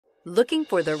Looking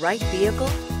for the right vehicle?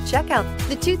 Check out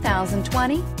the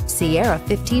 2020 Sierra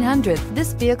 1500.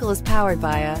 This vehicle is powered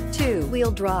by a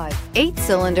two-wheel drive,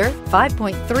 8-cylinder,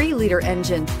 5.3-liter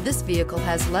engine. This vehicle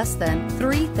has less than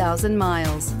 3,000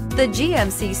 miles. The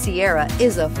GMC Sierra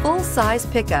is a full-size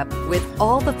pickup with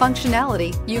all the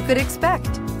functionality you could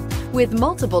expect. With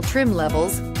multiple trim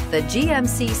levels, the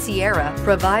GMC Sierra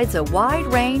provides a wide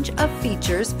range of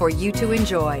features for you to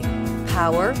enjoy.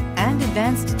 Power and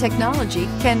advanced technology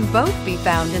can both be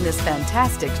found in this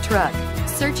fantastic truck.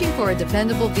 Searching for a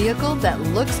dependable vehicle that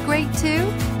looks great too?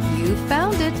 You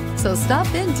found it, so stop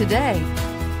in today.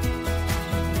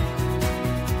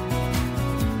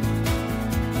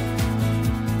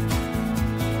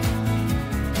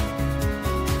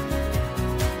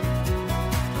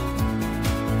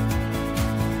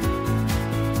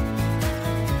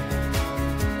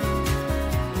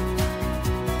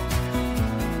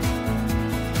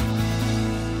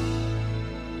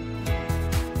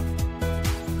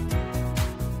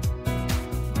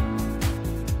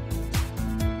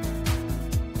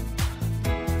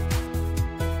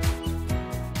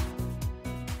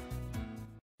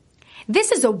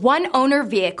 This is a one-owner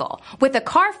vehicle with a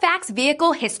Carfax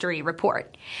Vehicle History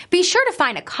Report. Be sure to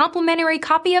find a complimentary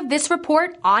copy of this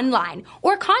report online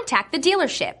or contact the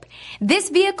dealership. This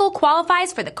vehicle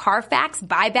qualifies for the Carfax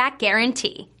Buyback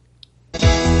Guarantee.